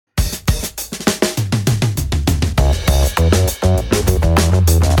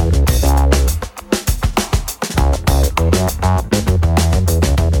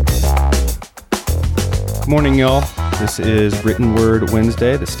Morning, y'all. This is Written Word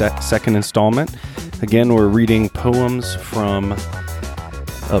Wednesday, the second installment. Again, we're reading poems from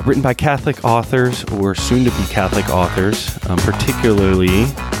written by Catholic authors or soon-to-be Catholic authors, particularly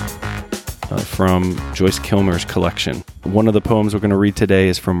from Joyce Kilmer's collection. One of the poems we're going to read today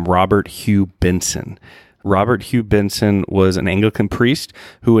is from Robert Hugh Benson. Robert Hugh Benson was an Anglican priest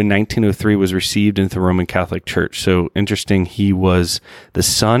who in 1903 was received into the Roman Catholic Church. So interesting, he was the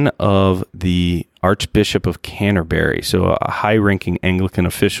son of the Archbishop of Canterbury, so a high-ranking Anglican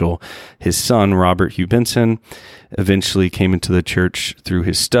official. His son, Robert Hugh Benson, eventually came into the church through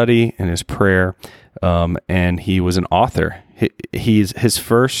his study and his prayer, and he was an author. His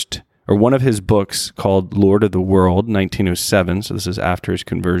first, or one of his books called Lord of the World, 1907, so this is after his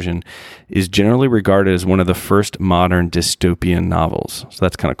conversion, is generally regarded as one of the first modern dystopian novels. So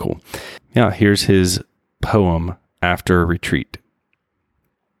that's kind of cool. Yeah, here's his poem, After a Retreat.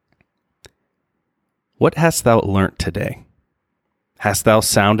 What hast thou learnt today? Hast thou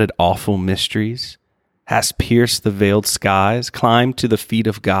sounded awful mysteries? Hast pierced the veiled skies, climbed to the feet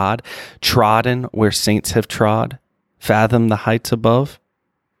of God, trodden where saints have trod, fathomed the heights above?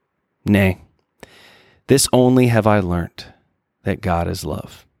 Nay, this only have I learnt, that God is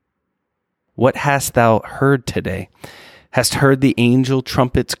love. What hast thou heard today? Hast heard the angel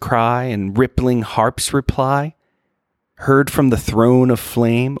trumpets cry and rippling harps reply? Heard from the throne of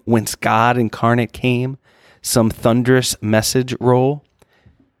flame, whence God incarnate came, some thunderous message roll?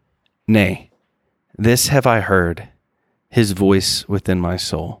 Nay, this have I heard, his voice within my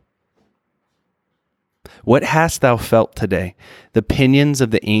soul. What hast thou felt today? The pinions of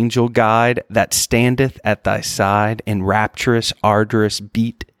the angel guide that standeth at thy side in rapturous, ardorous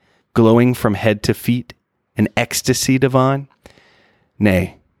beat, glowing from head to feet, an ecstasy divine?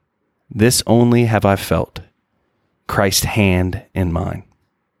 Nay, this only have I felt, Christ's hand in mine.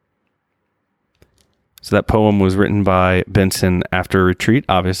 So that poem was written by Benson after a retreat,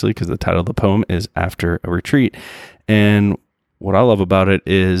 obviously, because the title of the poem is After a Retreat. And what I love about it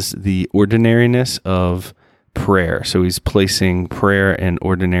is the ordinariness of prayer. So he's placing prayer and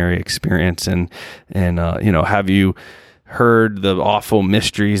ordinary experience, and have you heard the awful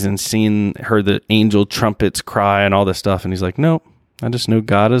mysteries and heard the angel trumpets cry and all this stuff? And he's like, nope, I just know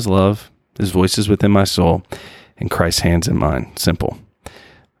God is love. His voice is within my soul, and Christ's hands in mine. Simple.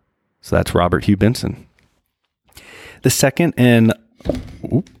 So that's Robert Hugh Benson. The second, and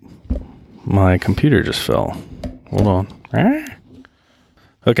my computer just fell. Hold on.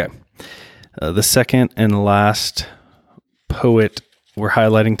 Okay. The second and last poet we're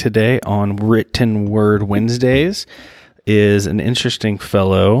highlighting today on Written Word Wednesdays is an interesting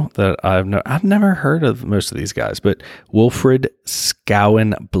fellow that I've never heard of most of these guys, but Wilfred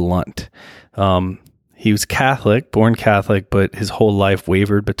Scowen Blunt. He was Catholic, born Catholic, but his whole life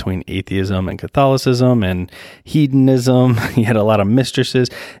wavered between atheism and Catholicism and hedonism. He had a lot of mistresses.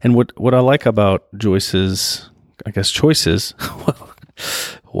 And what I like about Joyce's, choices,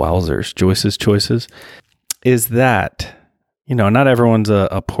 wowzers, Joyce's choices, is that, not everyone's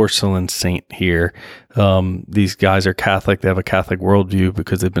a porcelain saint here. These guys are Catholic. They have a Catholic worldview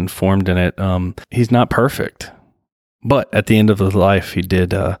because they've been formed in it. He's not perfect. But at the end of his life, he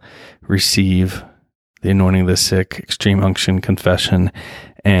did receive the anointing of the sick, extreme unction, confession.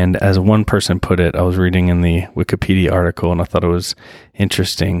 And as one person put it, I was reading in the Wikipedia article, and I thought it was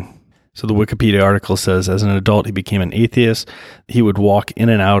interesting. So the Wikipedia article says, as an adult, he became an atheist. He would walk in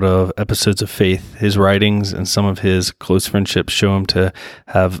and out of episodes of faith. His writings and some of his close friendships show him to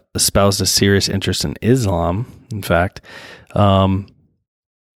have espoused a serious interest in Islam. In fact,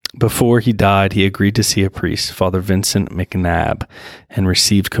 before he died, he agreed to see a priest, Father Vincent McNabb, and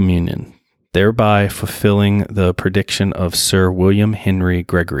received communion, thereby fulfilling the prediction of Sir William Henry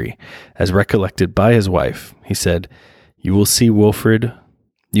Gregory, as recollected by his wife. He said, You will see, Wilfred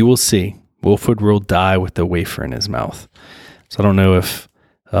will die with the wafer in his mouth. So I don't know if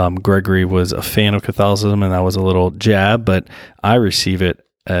Gregory was a fan of Catholicism and that was a little jab, but I receive it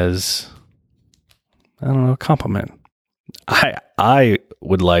as, a compliment. I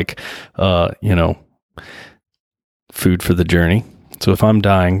would like, food for the journey. So if I'm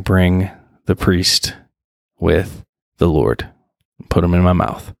dying, bring the priest with the Lord, put them in my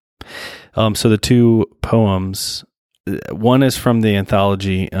mouth. So the two poems, one is from the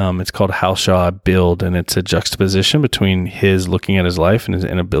anthology. It's called How Shall I Build? And it's a juxtaposition between his looking at his life and his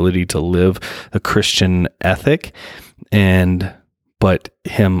inability to live a Christian ethic, but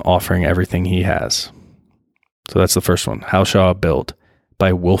him offering everything he has. So that's the first one. How Shall I Build?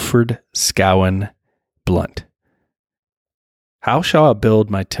 By Wilfred Scowen Blunt. How shall I build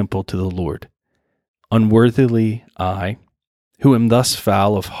my temple to the Lord? Unworthily I, who am thus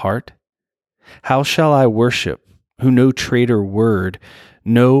foul of heart, How shall I worship, who no traitor word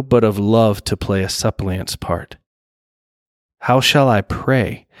know but of love to play a suppliant's part? How shall I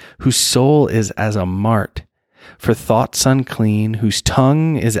pray, whose soul is as a mart, for thoughts unclean, whose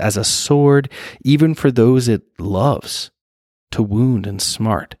tongue is as a sword, even for those it loves, to wound and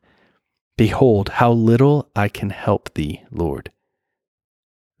smart? Behold, how little I can help thee, Lord.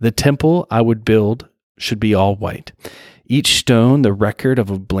 The temple I would build should be all white, each stone the record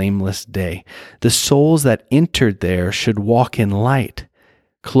of a blameless day. The souls that entered there should walk in light,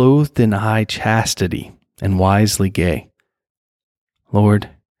 clothed in high chastity and wisely gay. Lord,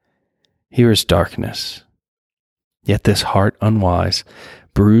 here is darkness, yet this heart unwise,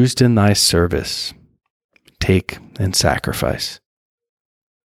 bruised in thy service, take and sacrifice.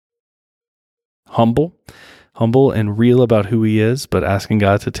 Humble and real about who he is, but asking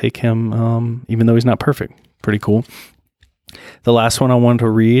God to take him, even though he's not perfect. Pretty cool. The last one I wanted to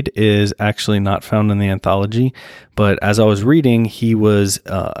read is actually not found in the anthology, but as I was reading, he was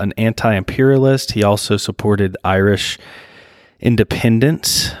an anti-imperialist. He also supported Irish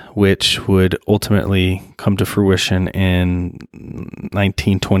independence, which would ultimately come to fruition in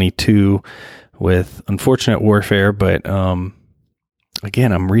 1922 with unfortunate warfare, but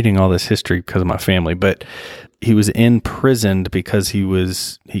again, I'm reading all this history because of my family, but he was imprisoned because he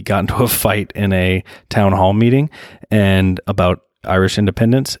got into a fight in a town hall meeting and about Irish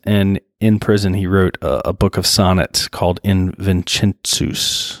independence. And in prison, he wrote a book of sonnets called In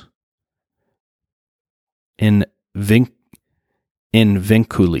Vinculis,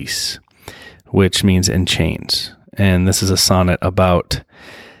 which means in chains. And this is a sonnet about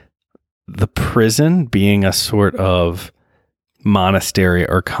the prison being a sort of monastery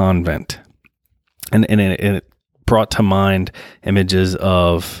or convent. And it brought to mind images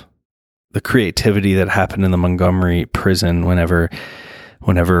of the creativity that happened in the Montgomery prison whenever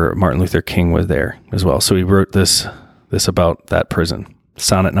Martin Luther King was there as well. So he wrote this about that prison.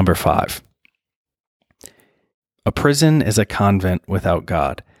 Sonnet number 5. A prison is a convent without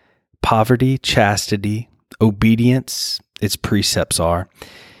God. Poverty, chastity, obedience, its precepts are.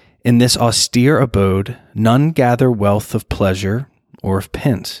 In this austere abode, none gather wealth of pleasure or of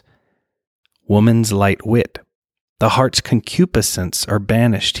pence. Woman's light wit, the heart's concupiscence are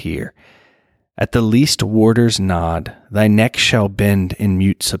banished here. At the least warder's nod, thy neck shall bend in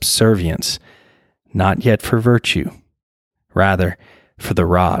mute subservience, not yet for virtue, rather for the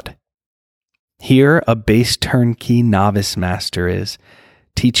rod. Here a base turnkey novice master is,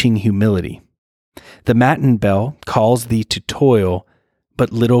 teaching humility. The matin bell calls thee to toil,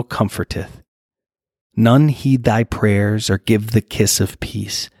 but little comforteth. None heed thy prayers or give the kiss of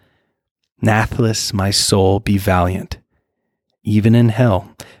peace. Nathless, my soul, be valiant. Even in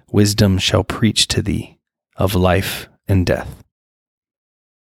hell, wisdom shall preach to thee of life and death.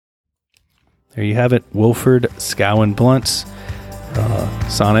 There you have it, Wilfred Scowen Blunt's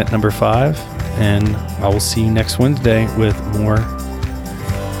sonnet number 5. And I will see you next Wednesday with more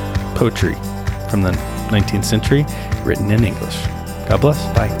poetry from the 19th century written in English. God bless.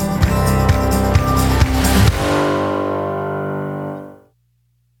 Bye.